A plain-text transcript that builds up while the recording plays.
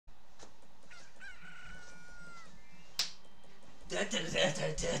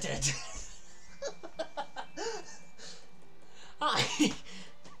Hi.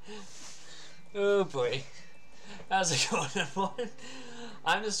 Oh boy. How's it going, everyone?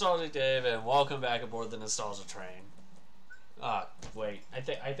 I'm Nostalgic Dave, and welcome back aboard the Nostalgia Train. Wait. I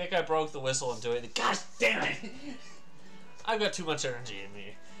think I broke the whistle and doing it. God damn it! I've got too much energy in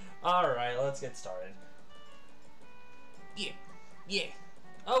me. Alright, let's get started. Yeah.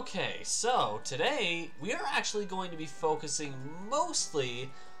 Okay, so today we are actually going to be focusing mostly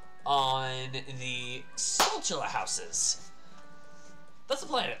on the SUCK-TLoZ houses. That's the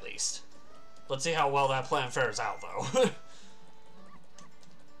plan, at least. Let's see how well that plan fares out, though.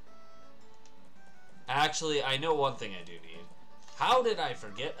 Actually, I know one thing I do need. How did I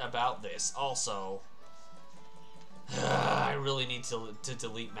forget about this? Also, I really need to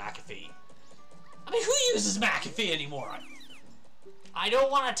delete McAfee. I mean, who uses McAfee anymore? I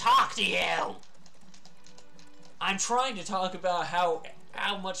don't want to talk to you. I'm trying to talk about how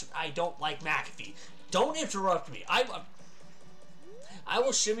much I don't like McAfee. Don't interrupt me. I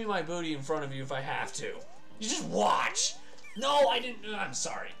will shimmy my booty in front of you if I have to. You just watch. No, I didn't. I'm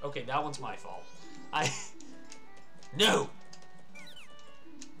sorry. Okay, that one's my fault. No.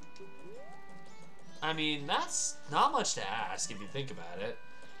 I mean, that's not much to ask if you think about it.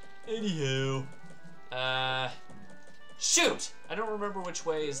 Anywho. Shoot! I don't remember which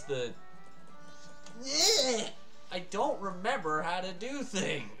way is the... I don't remember how to do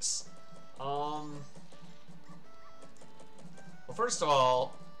things. Well, first of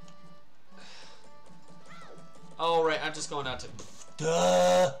all... Oh, right, I'm just going out to...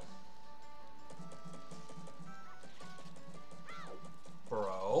 Duh!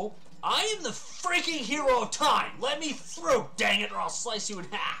 Bro, I am the freaking hero of time! Let me through, dang it, or I'll slice you in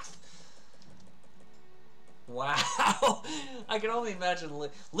half! Wow, I can only imagine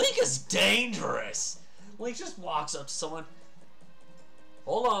Link is dangerous. Link just walks up to someone.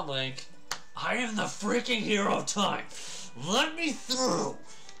 Hold on, Link. I am the freaking hero of time. Let me through.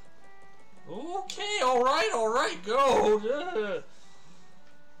 Okay, alright, go.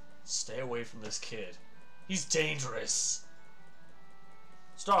 Stay away from this kid. He's dangerous.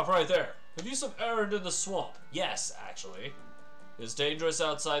 Stop right there. Have you some errand in the swamp? Yes, actually. It's dangerous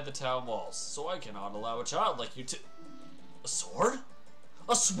outside the town walls, so I cannot allow a child like you to... A sword?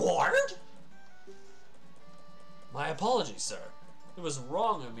 A sword? My apologies, sir. It was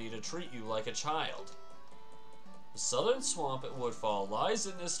wrong of me to treat you like a child. The southern swamp at Woodfall lies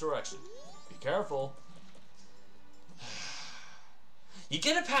in this direction. Be careful. You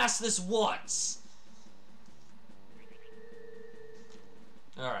get to pass this once.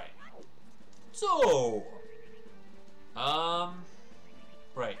 Alright. So...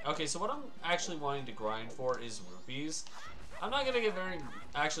 Right, okay, so what I'm actually wanting to grind for is rupees. I'm not gonna get very...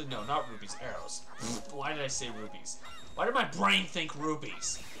 Actually, no, not rupees, arrows. Why did I say rupees? Why did my brain think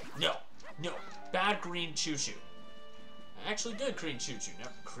rupees? No, bad green choo-choo. Actually good green choo-choo. No,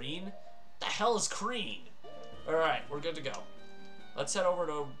 green? The hell is green? Alright, we're good to go. Let's head over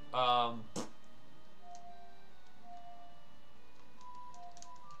to, I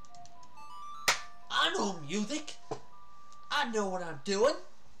know music. I know what I'm doing.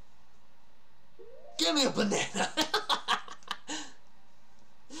 Give me a banana.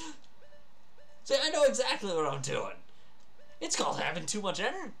 See, I know exactly what I'm doing. It's called having too much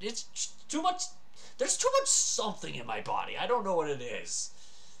energy. It's too much. There's too much something in my body. I don't know what it is.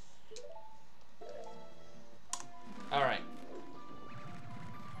 All right.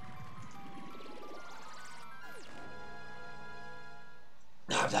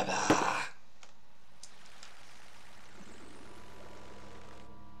 Blah, blah, blah.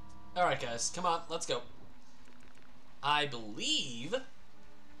 Alright guys, come on, let's go. I believe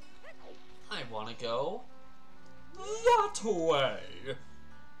I want to go that way.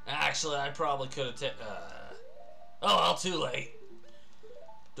 Actually, I probably could have taken... oh well, too late.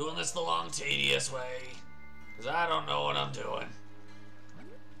 Doing this the long, tedious way. Because I don't know what I'm doing.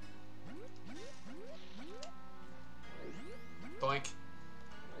 Boink.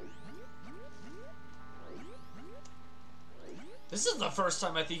 This is the first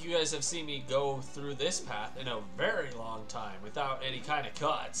time I think you guys have seen me go through this path in a very long time without any kind of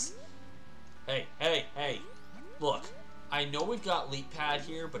cuts. Hey. Look, I know we've got leap pad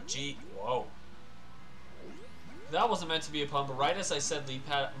here, but gee, whoa. That wasn't meant to be a pun, but right as I said leap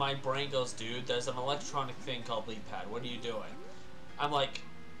pad, my brain goes, dude, there's an electronic thing called leap pad. What are you doing? I'm like,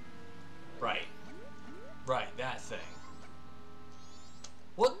 right, that thing.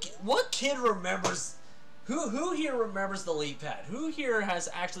 What kid remembers... Who here remembers the leap pad? Who here has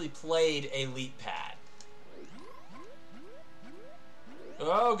actually played a leap pad?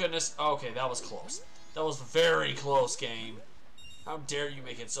 Oh goodness. Okay, that was close. That was very close, game. How dare you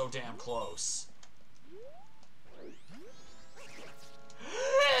make it so damn close?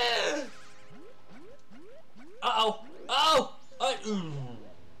 Uh-oh! Oh!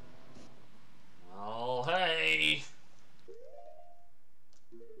 Oh, hey!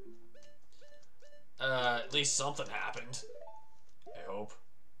 At least something happened. I hope.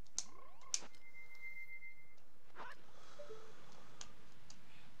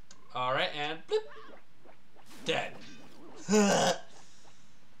 Alright, and bloop. Dead.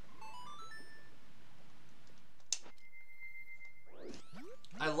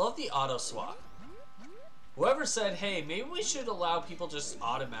 I love the auto swap. Whoever said, hey, maybe we should allow people just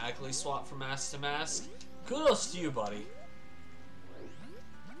automatically swap from mask to mask, kudos to you, buddy.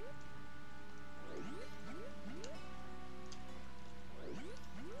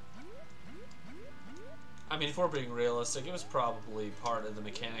 I mean, if we're being realistic, it was probably part of the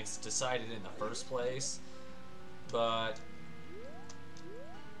mechanics decided in the first place. But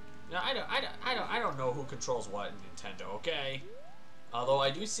no, I don't know who controls what in Nintendo, okay? Although I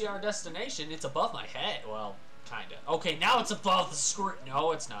do see our destination, it's above my head. Well, kinda. Okay, now it's above the screen.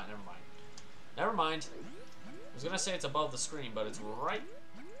 No, it's not. Never mind. Never mind. I was gonna say it's above the screen, but it's right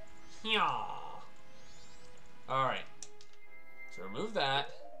here. Alright. So remove that.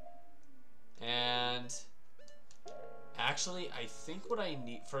 And actually, I think what I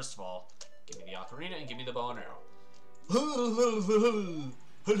need, first of all, give me the ocarina and give me the bow and arrow.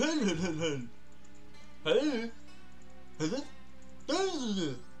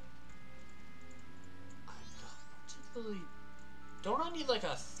 Don't I need like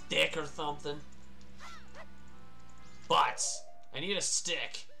a stick or something? But I need a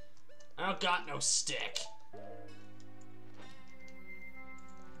stick. I don't got no stick.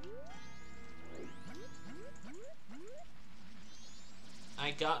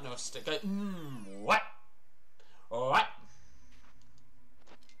 I got no stick. What? What?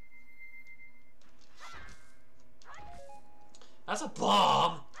 That's a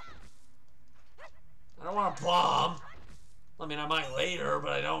bomb. I don't want a bomb. I mean, I might later,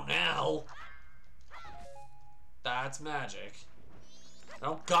 but I don't now. That's magic. I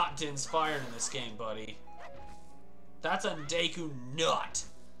don't got to inspired in this game, buddy. That's a Deku nut.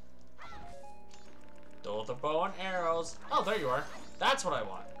 Throw the bow and arrows. Oh, there you are. That's what I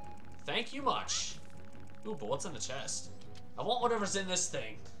want. Thank you much. Ooh, but what's in the chest? I want whatever's in this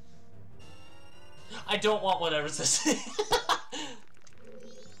thing. I don't want whatever's this thing.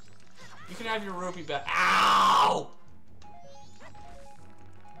 You can have your rupee back. Ow!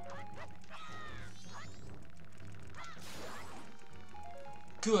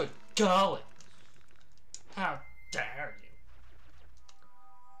 Good golly. How dare you?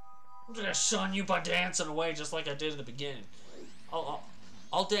 I'm gonna shun you by dancing away just like I did in the beginning. I'll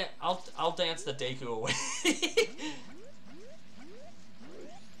dance the Deku away.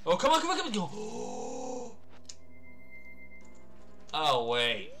 Oh, come on, come on, come on, go. Oh,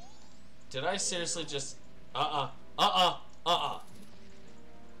 wait. Did I seriously just... What am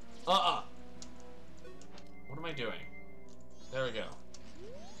I doing? There we go.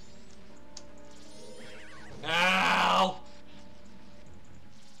 Ow!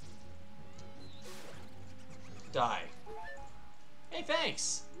 Die. Hey,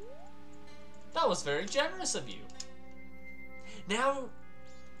 thanks. That was very generous of you. Now,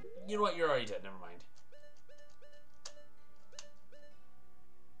 you know what? You're already dead. Never mind.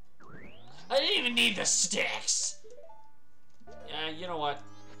 I didn't even need the sticks. Yeah, you know what?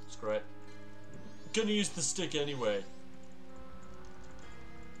 Screw it. Gonna use the stick anyway.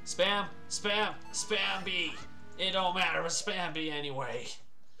 Spam, spam, spam B. It don't matter, but spam B anyway.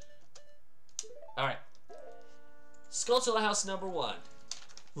 Alright. SUCK-TLoZ house number 1.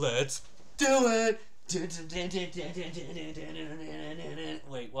 Let's do it!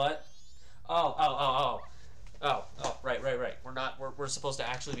 Wait, what? Oh, right. We're supposed to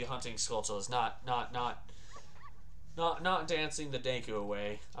actually be hunting SUCK-TLoZ, not dancing the Deku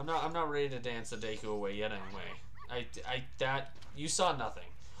away. I'm not ready to dance the Deku away yet anyway. You saw nothing.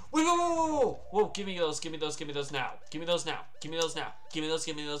 Whoa, give me those now. Give me those now.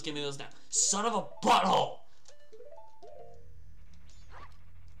 Son of a butthole!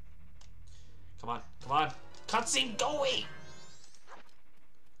 Come on. Cutscene going!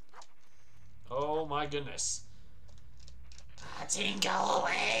 Oh my goodness. Cutscene, go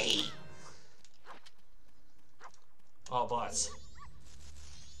away! Oh, butts.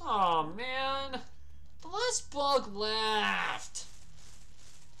 Oh man. The last bug left.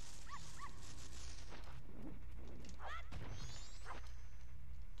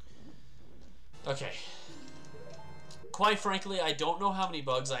 Okay. Quite frankly, I don't know how many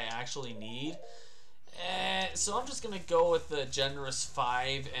bugs I actually need. So I'm just gonna go with the generous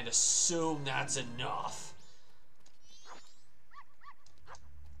 5 and assume that's enough.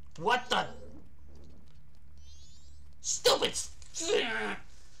 What the? Stupid! The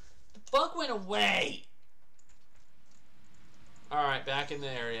bug went away! Alright, back in the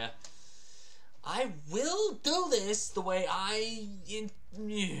area. I will do this the way I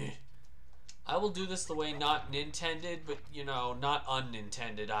will do this the way not intended, but, you know, not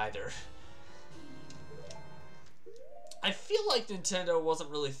unintended either. I feel like Nintendo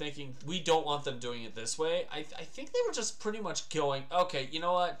wasn't really thinking, we don't want them doing it this way. I think they were just pretty much going, okay, you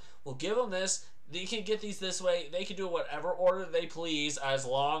know what? We'll give them this. They can get these this way. They can do whatever order they please as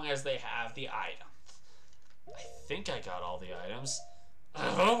long as they have the item. I think I got all the items. I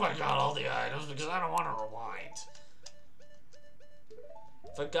hope I got all the items because I don't want to rewind.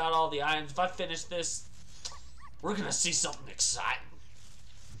 If I got all the items, if I finish this, we're going to see something exciting.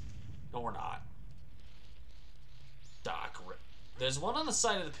 No, we're not. Doc, there's one on the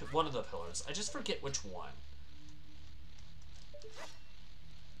side of one of the pillars. I just forget which one.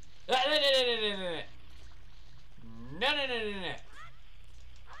 No.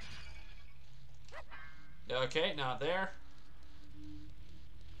 Okay, not there.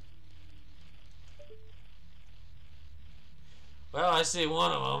 Well, I see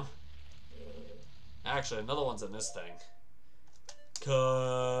one of them. Actually, another one's in this thing.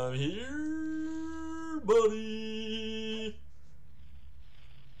 Come here, buddy.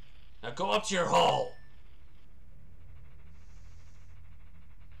 Now go up to your hole.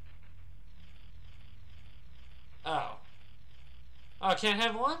 Oh. Oh, I can't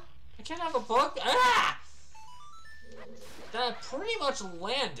have one? I can't have a book? Ah! That pretty much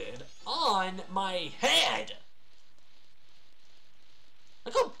landed on my head. I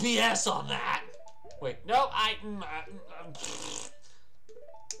go BS on that. Wait, no,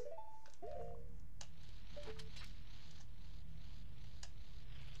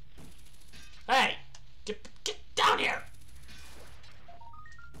 Hey! Get down here!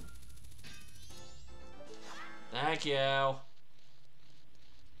 Thank you.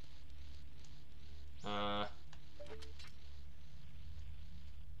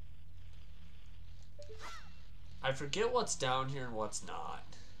 I forget what's down here and what's not.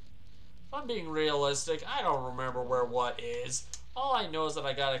 If I'm being realistic, I don't remember where what is. All I know is that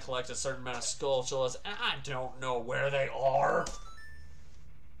I gotta collect a certain amount of SUCK-TLoZ, and I don't know where they are.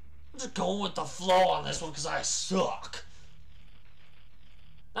 I'm just going with the flow on this one because I suck.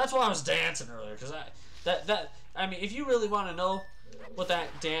 That's why I was dancing earlier, because I mean, if you really want to know what that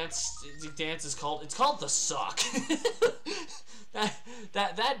dance is called, it's called the suck.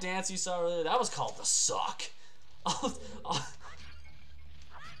 that dance you saw earlier, that was called the suck.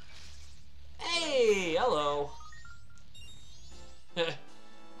 Hey, hello.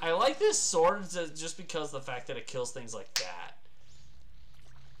 I like this sword just because of the fact that it kills things like that.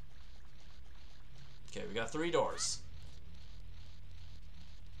 Okay, we got 3 doors.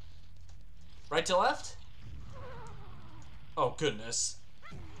 Right to left? Oh, goodness.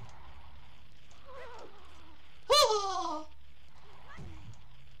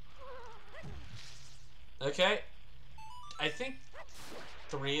 Okay. I think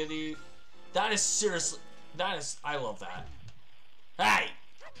 3 of the... That is seriously... That is... I love that. Hey!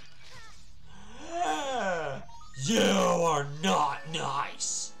 You are not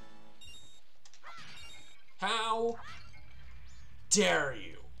nice! How dare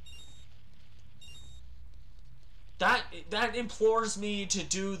you? That implores me to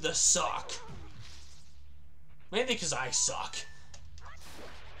do the suck. Mainly because I suck.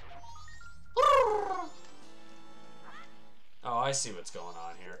 Oh, I see what's going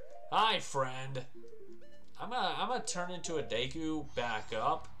on here. Hi, friend. I'm gonna turn into a Deku back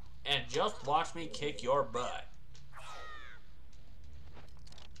up and just watch me kick your butt.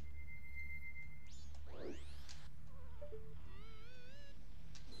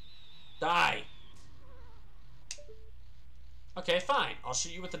 Die. Okay, fine. I'll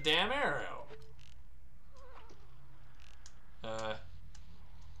shoot you with the damn arrow.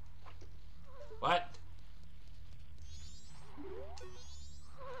 What?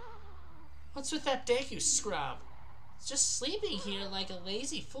 What's with that Deku scrub? It's just sleeping here like a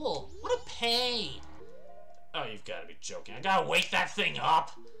lazy fool. What a pain. Oh, you've got to be joking. I gotta wake that thing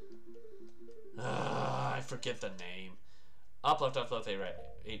up. I forget the name. Up, left, A, right.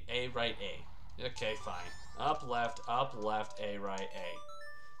 A, right, A. Okay, fine. Up, left, A, right, A.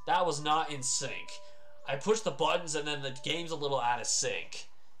 That was not in sync. I pushed the buttons and then the game's a little out of sync.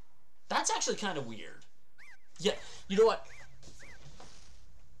 That's actually kind of weird. Yeah, you know what?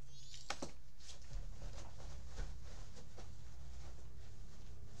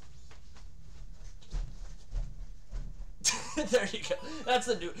 There you go. That's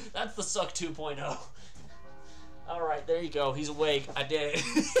the Suck 2.0. Alright, there you go. He's awake. I did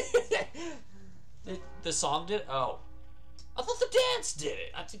it. The song did? Oh. I thought the dance did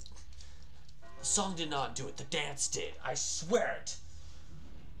it. The song did not do it. The dance did. I swear it.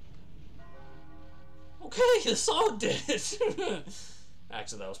 Okay, the song did it.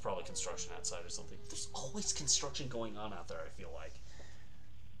 Actually, that was probably construction outside or something. There's always construction going on out there, I feel like.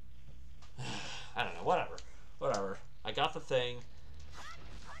 I don't know. Whatever. I got the thing.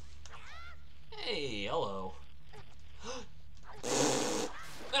 Hey, hello.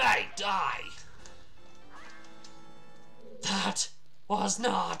 Hey, die! That was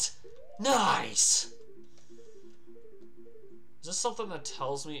not nice! Is this something that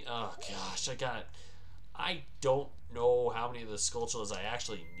tells me? Oh gosh, I got it. I don't know how many of the SUCK-TLoZ I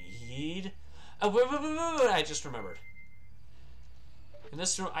actually need. Oh, wait, I just remembered. In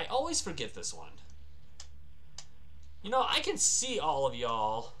this room, I always forget this one. You know, I can see all of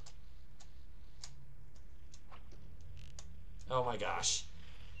y'all. Oh my gosh.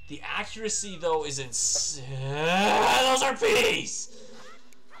 The accuracy, though, is insane. Those are bees!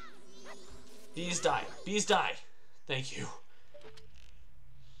 Bees die. Bees die. Thank you.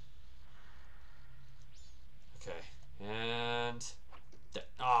 Okay. And...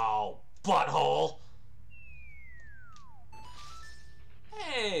 oh, butthole!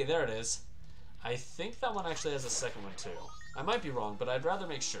 Hey, there it is. I think that one actually has a second one, too. I might be wrong, but I'd rather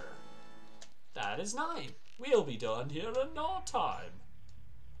make sure. That is 9. We'll be done here in no time.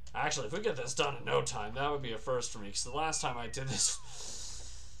 Actually, if we get this done in no time, that would be a first for me, because the last time I did this,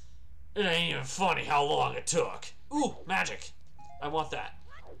 it ain't even funny how long it took. Ooh, magic. I want that.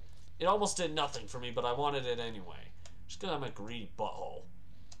 It almost did nothing for me, but I wanted it anyway. Just because I'm a greedy butthole.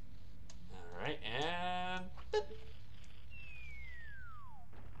 Alright, and... boop.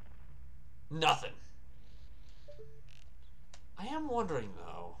 Nothing. I am wondering,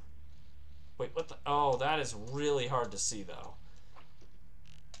 though. Wait, what the... oh, that is really hard to see, though.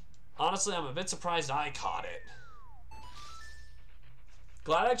 Honestly, I'm a bit surprised I caught it.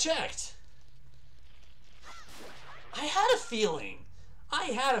 Glad I checked. I had a feeling.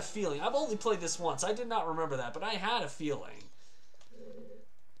 I've only played this once. I did not remember that, but I had a feeling.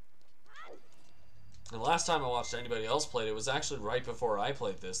 The last time I watched anybody else play it was actually right before I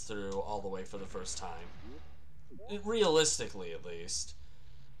played this through all the way for the first time. Realistically, at least.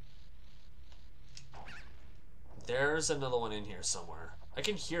 There's another one in here somewhere. I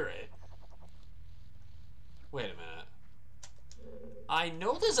can hear it. Wait a minute. I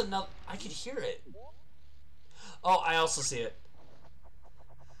know there's another... I can hear it. Oh, I also see it.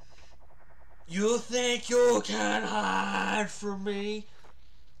 You think you can hide from me?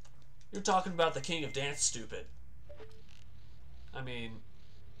 You're talking about the king of dance, stupid. I mean...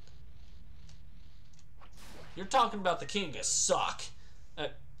 you're talking about the king of suck.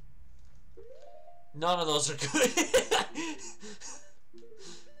 None of those are good.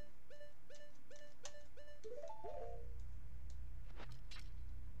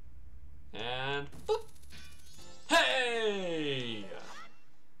 And boop. Hey!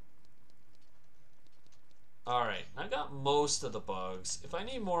 Alright, I got most of the bugs. If I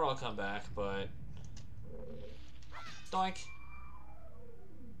need more, I'll come back, but... doink.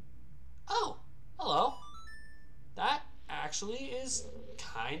 Oh, hello. That actually is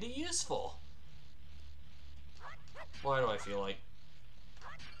kinda useful. Why do I feel like...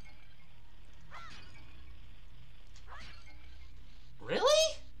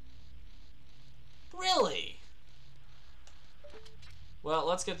 really? Really? Well,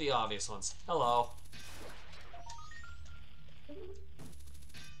 let's get the obvious ones. Hello.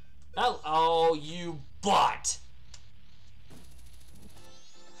 Oh, you butt!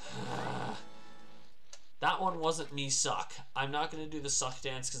 That one wasn't me suck. I'm not gonna do the suck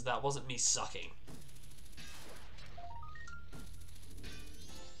dance because that wasn't me sucking.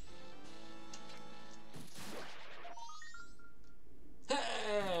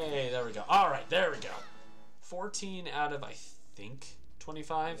 Hey, there we go. Alright, there we go. 14 out of, I think,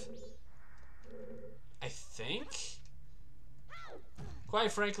 25? I think?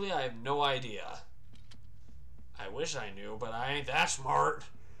 Quite frankly, I have no idea. I wish I knew, but I ain't that smart.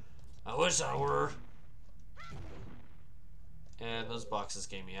 I wish I were. And those boxes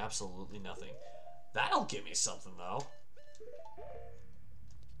gave me absolutely nothing. That'll give me something, though.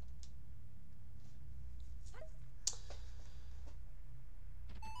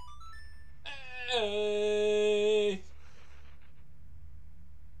 Hey!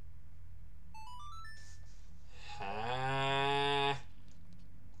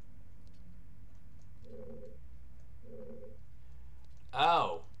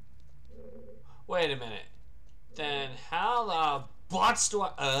 Oh. Wait a minute. Then how the butts do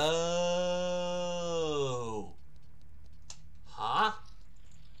I... Oh. Huh?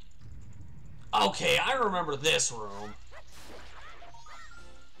 Okay, I remember this room.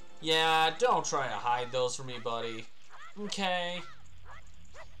 Yeah, don't try to hide those from me, buddy. Okay.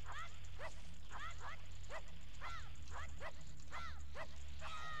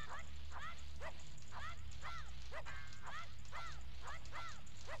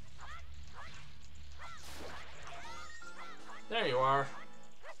 There you are.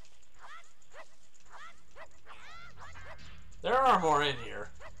 There are more in here.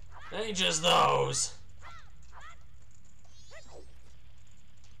 They ain't just those.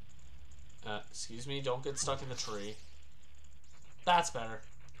 Excuse me, don't get stuck in the tree. That's better.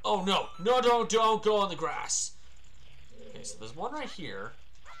 Oh no, no, don't go on the grass. Okay, so there's one right here.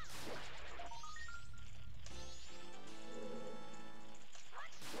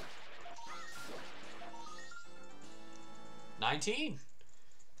 $19.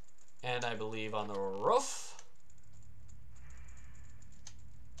 And I believe on the roof.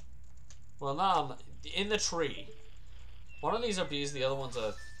 Well, no, in the tree. One of these are bees, the other one's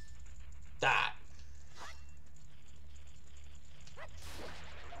a... that.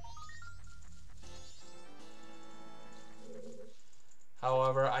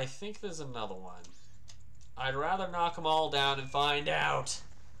 However, I think there's another one. I'd rather knock them all down and find out.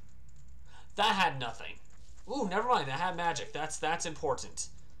 That had nothing. Ooh, never mind. That had magic. That's important.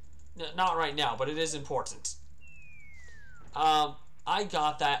 Not right now, but it is important. I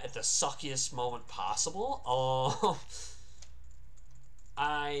got that at the suckiest moment possible. Oh,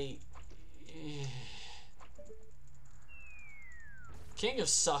 King of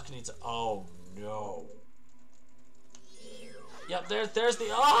Suck needs. Oh no. Yep, there's the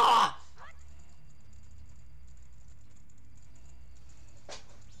ah.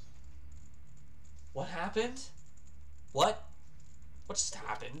 What happened? What? What just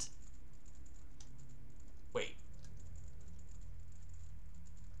happened? Wait.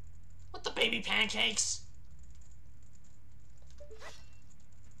 What the baby pancakes?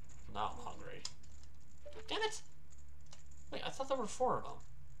 Now I'm hungry. Damn it! Wait, I thought there were 4 of them.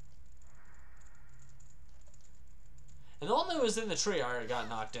 And the one that was in the tree already got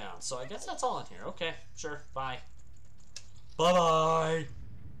knocked down, so I guess that's all in here. Okay, sure, bye. Bye-bye!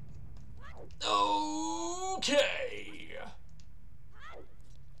 Okay!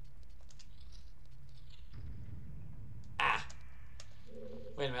 Ah!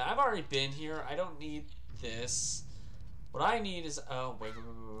 Wait a minute, I've already been here. I don't need this. What I need is... oh, wait.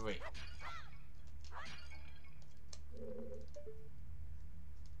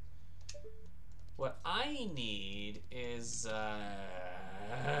 What I need is,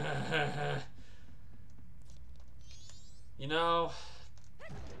 you know,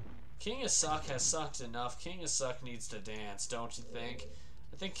 King of Suck has sucked enough. King of Suck needs to dance, don't you think?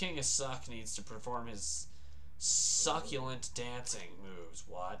 I think King of Suck needs to perform his succulent dancing moves.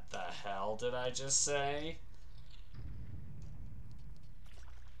 What the hell did I just say?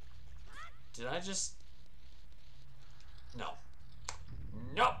 Did I just... no.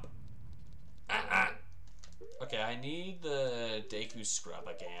 Nope! Okay, I need the Deku Scrub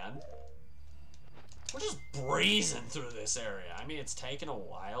again. We're just breezing through this area. I mean, it's taken a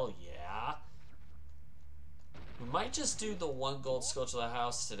while, yeah. We might just do the 1 gold skull to the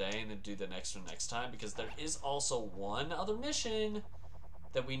house today and then do the next one next time, because there is also one other mission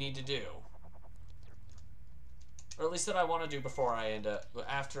that we need to do. Or at least that I want to do before I end up,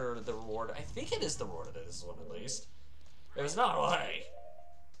 after the reward. I think it is the reward of this one, at least. If it's not, well, hey.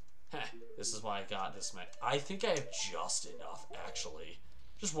 Heh, this is why I got this, man. I think I have just enough, actually.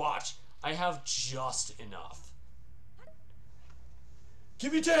 Just watch. I have just enough.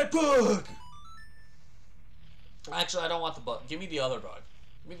 Give me that bug! Actually, I don't want the bug. Give me the other bug.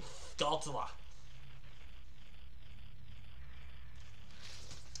 Give me SUCK-TLoZ.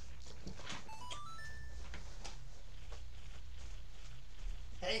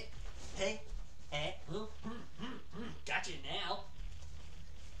 Hey. Got you now.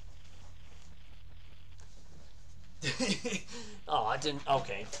 Oh, I didn't.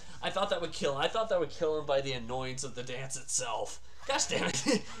 Okay, I thought that would kill him by the annoyance of the dance itself. Gosh damn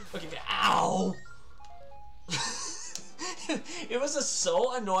it! Okay, ow! It was just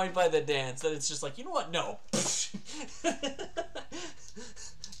so annoyed by the dance that it's just like, you know what? No.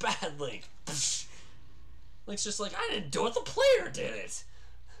 Bad Link. Link's just like, I didn't do it. The player did it.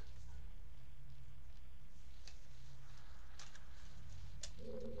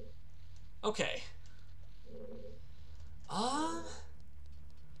 Okay.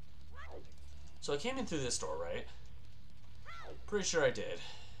 So I came in through this door, right? Pretty sure I did.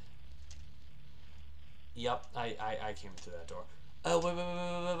 Yep, I came through that door. Oh, wait.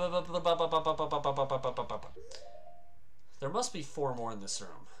 There must be 4 more in this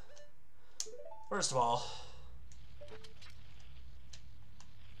room. First of all,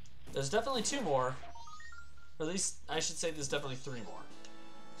 there's definitely 2 more. Or at least, I should say there's definitely 3 more.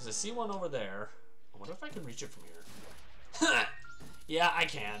 Because I see one over there. I wonder if I can reach it from here. Yeah, I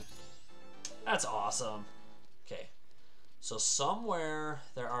can. That's awesome. Okay. So somewhere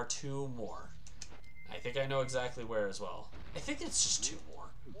there are 2 more. I think I know exactly where as well. I think it's just 2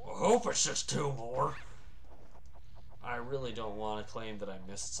 more. I hope it's just 2 more. I really don't want to claim that I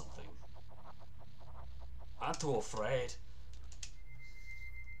missed something. I'm too afraid.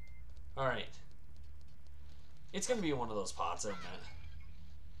 Alright. It's gonna be one of those pots, isn't it?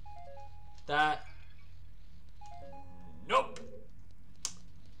 That... Nope!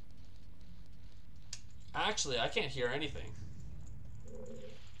 Actually, I can't hear anything.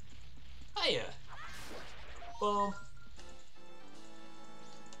 Hiya! Boom.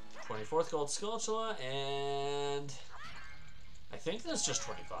 24th gold SUCK-TLoZ, and... I think there's just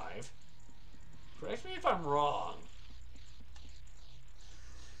 25. Correct me if I'm wrong.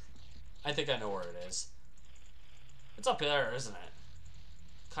 I think I know where it is. It's up there, isn't it?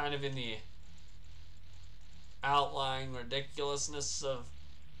 Kind of in the outlying ridiculousness of...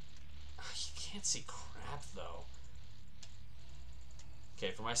 You can't see crap, though.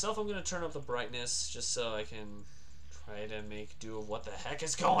 Okay, for myself, I'm going to turn up the brightness just so I can try to make do of what the heck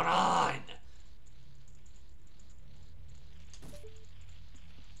is going on.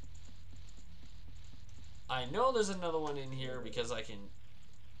 I know there's another one in here because I can...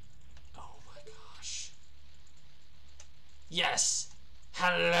 Oh my gosh. Yes!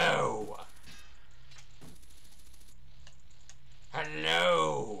 Hello!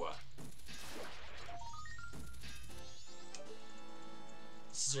 Hello!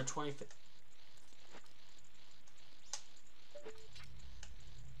 This is your 25th.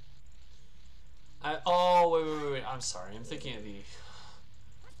 Oh, wait. I'm sorry. I'm thinking of the...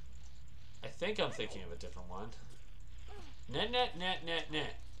 I think I'm thinking of a different one. Net. Net.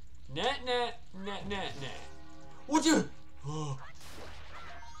 Would you?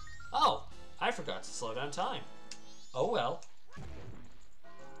 Oh, I forgot to slow down time. Oh well.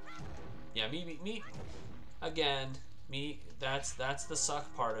 Yeah, me. Again, me. That's the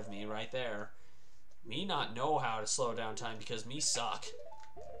suck part of me right there. Me not know how to slow down time because me suck.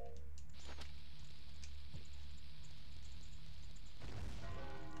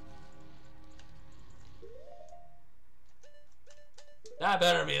 That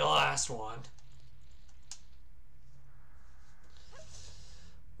better be the last one.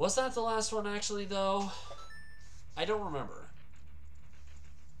 Was that the last one actually, though? I don't remember.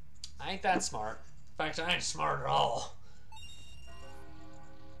 I ain't that smart. In fact, I ain't smart at all.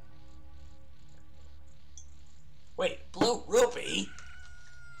 Wait, blue rupee?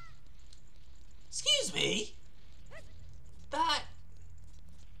 Excuse me? That...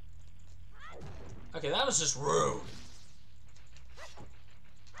 Okay, that was just rude.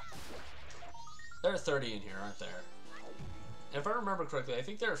 There are 30 in here, aren't there? If I remember correctly, I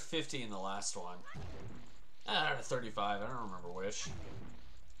think there are 50 in the last one. There are 35, I don't remember which.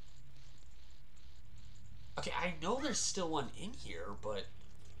 Okay, I know there's still one in here, but...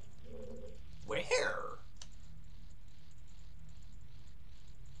 Where?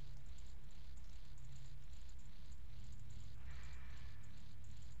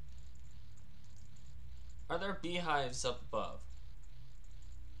 Are there beehives up above?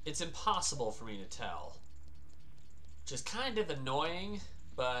 It's impossible for me to tell. Which is kind of annoying,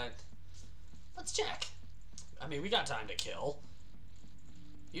 but let's check. I mean, we got time to kill.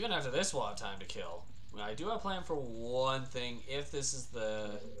 Even after this, we'll have time to kill. I do have a plan for one thing, if this is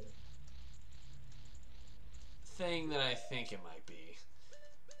the thing that I think it might be.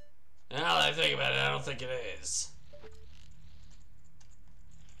 Now that I think about it, I don't think it is.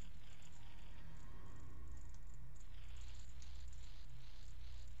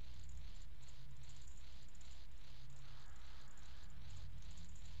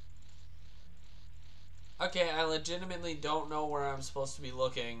 Okay, I legitimately don't know where I'm supposed to be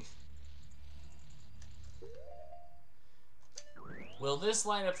looking. Will this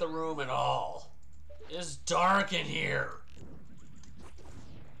light up the room at all? It's dark in here.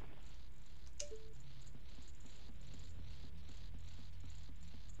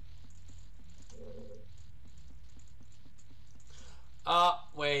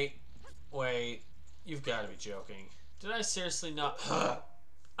 Wait. You've got to be joking. Did I seriously not?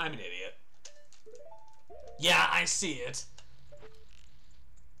 I'm an idiot. Yeah, I see it.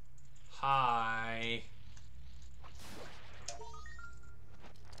 Hi.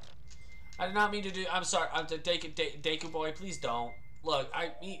 I did not mean to do. I'm sorry. I'm Deku boy. Please don't. Look,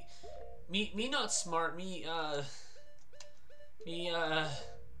 me not smart. Me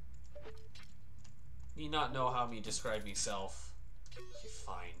not know how me describe myself. Okay,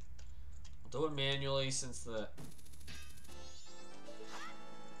 fine. I'll do it manually since the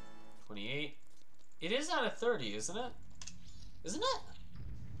 28. It is out of 30, isn't it? Isn't it?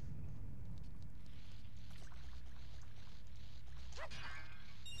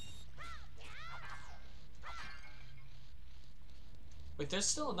 Wait, there's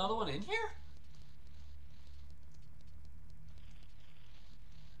still another one in here?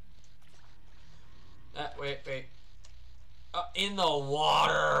 Wait. In the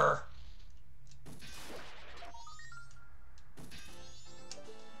water!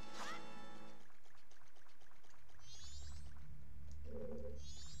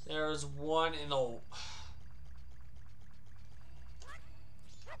 There's one in the...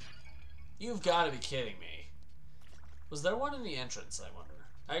 You've got to be kidding me. Was there one in the entrance, I wonder?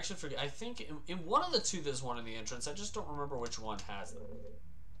 I actually forget. I think in one of the two there's one in the entrance. I just don't remember which one has them.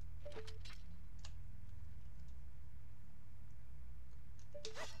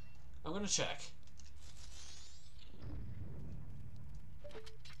 I'm gonna check.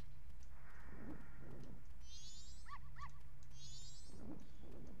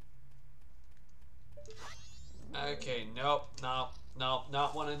 Okay, nope, not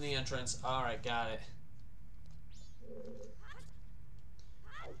one in the entrance. Alright, got it.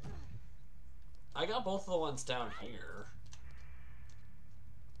 I got both of the ones down here.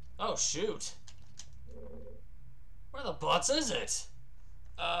 Oh, shoot. Where the butts is it?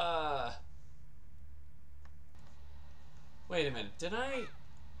 Wait a minute, did I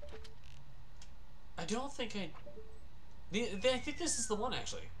don't think I think this is the one,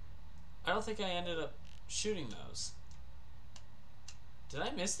 actually. I don't think I ended up shooting those. Did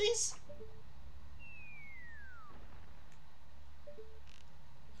I miss these?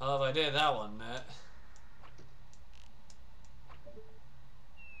 Oh, if I did, that one, Matt.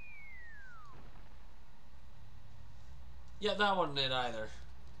 Yeah, that one did either.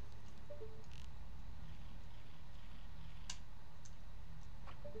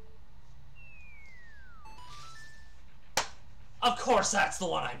 Of course that's the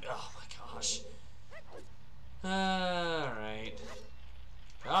one oh my gosh. Alright.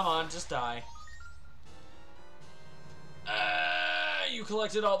 Come on, just die. You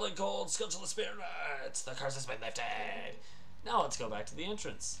collected all the gold, SUCK-TLoZ spirits. The curse has been lifted. Now let's go back to the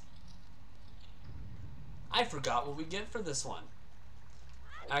entrance. I forgot what we get for this one.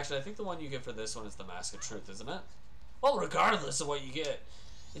 Actually, I think the one you get for this one is the Mask of Truth, isn't it? Well, regardless of what you get,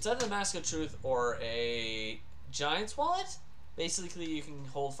 it's either the Mask of Truth or a Giant's Wallet. Basically, you can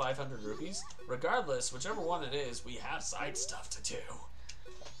hold 500 rupees. Regardless, whichever one it is, we have side stuff to do.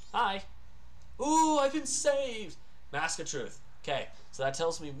 Hi. Ooh, I've been saved. Mask of Truth. Okay, so that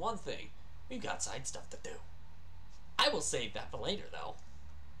tells me one thing. We've got side stuff to do. I will save that for later, though.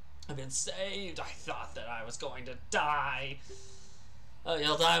 I've been saved. I thought that I was going to die.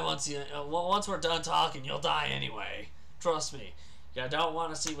 You'll die once we're done talking. You'll die anyway. Trust me. You don't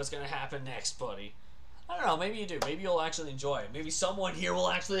want to see what's going to happen next, buddy. I don't know. Maybe you do. Maybe you'll actually enjoy it. Maybe someone here will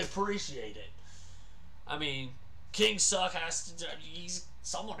actually appreciate it. I mean, King Suck has to.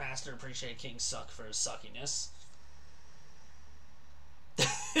 Someone has to appreciate King Suck for his suckiness.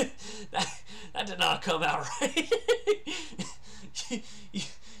 that did not come out right.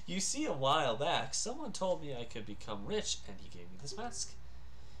 You see, a while back, someone told me I could become rich, and he gave me this mask.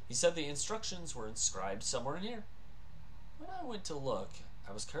 He said the instructions were inscribed somewhere in here. When I went to look,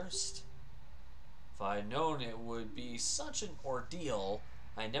 I was cursed. If I had known it would be such an ordeal,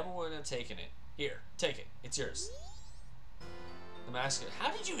 I never would have taken it. Here, take it. It's yours. The mask.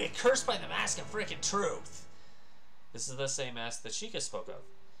 How did you get cursed by the Mask of freaking Truth? This is the same mask that Sheikah spoke of.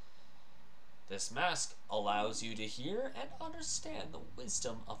 This mask allows you to hear and understand the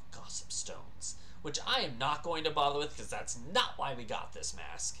wisdom of gossip stones, which I am not going to bother with because that's not why we got this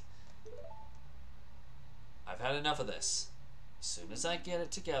mask. I've had enough of this. As soon as I get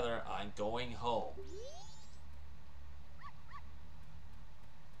it together, I'm going home.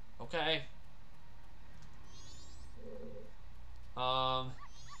 Okay.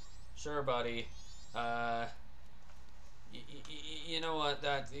 Sure, buddy. You know what?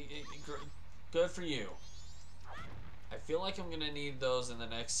 Good for you. I feel like I'm gonna need those in the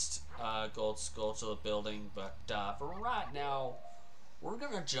next gold sculpture building, but for right now, we're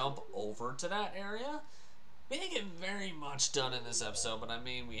gonna jump over to that area. We didn't get very much done in this episode, but I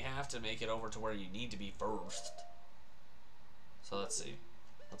mean, we have to make it over to where you need to be first. So let's see.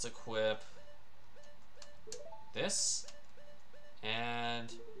 Let's equip this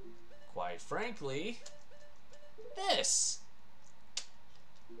and quite frankly, this.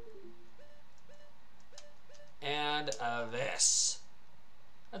 And this.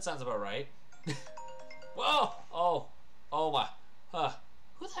 That sounds about right. Whoa! Oh! Oh my.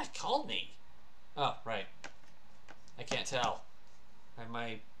 Who the heck called me? Oh, right. I can't tell. I have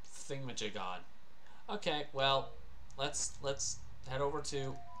my thingamajig on. Okay, well, let's head over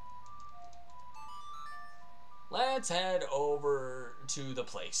to... Let's head over to the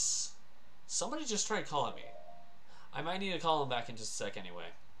place. Somebody just tried calling me. I might need to call him back in just a sec anyway.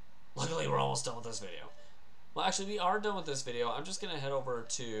 Luckily, we're almost done with this video. Well, actually, we are done with this video. I'm just going to head over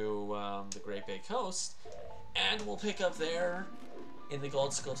to the Great Bay Coast, and we'll pick up there in the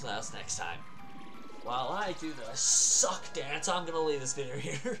Gold SUCK-TLoZ next time. While I do the suck dance, I'm going to leave this video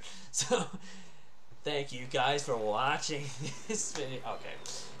here. So, thank you guys for watching this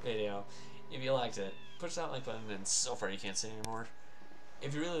video. If you liked it, push that like button, and so far you can't see anymore.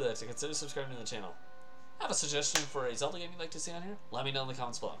 If you really liked it, consider subscribing to the channel. Have a suggestion for a Zelda game you'd like to see on here? Let me know in the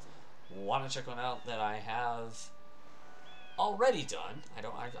comments below. Want to check one out that I have already done?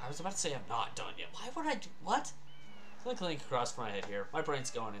 I was about to say I'm not done yet. Why would I do what? Click the link across my head here. My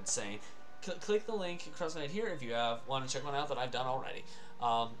brain's going insane. Click the link across my head here if you want to check one out that I've done already.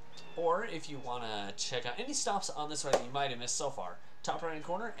 Or if you want to check out any stops on this ride that you might have missed so far. Top right hand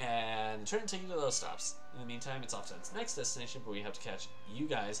corner, and try to take you to those stops. In the meantime, it's off to its next destination, but we have to catch you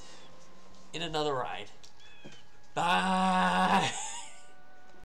guys in another ride. Bye!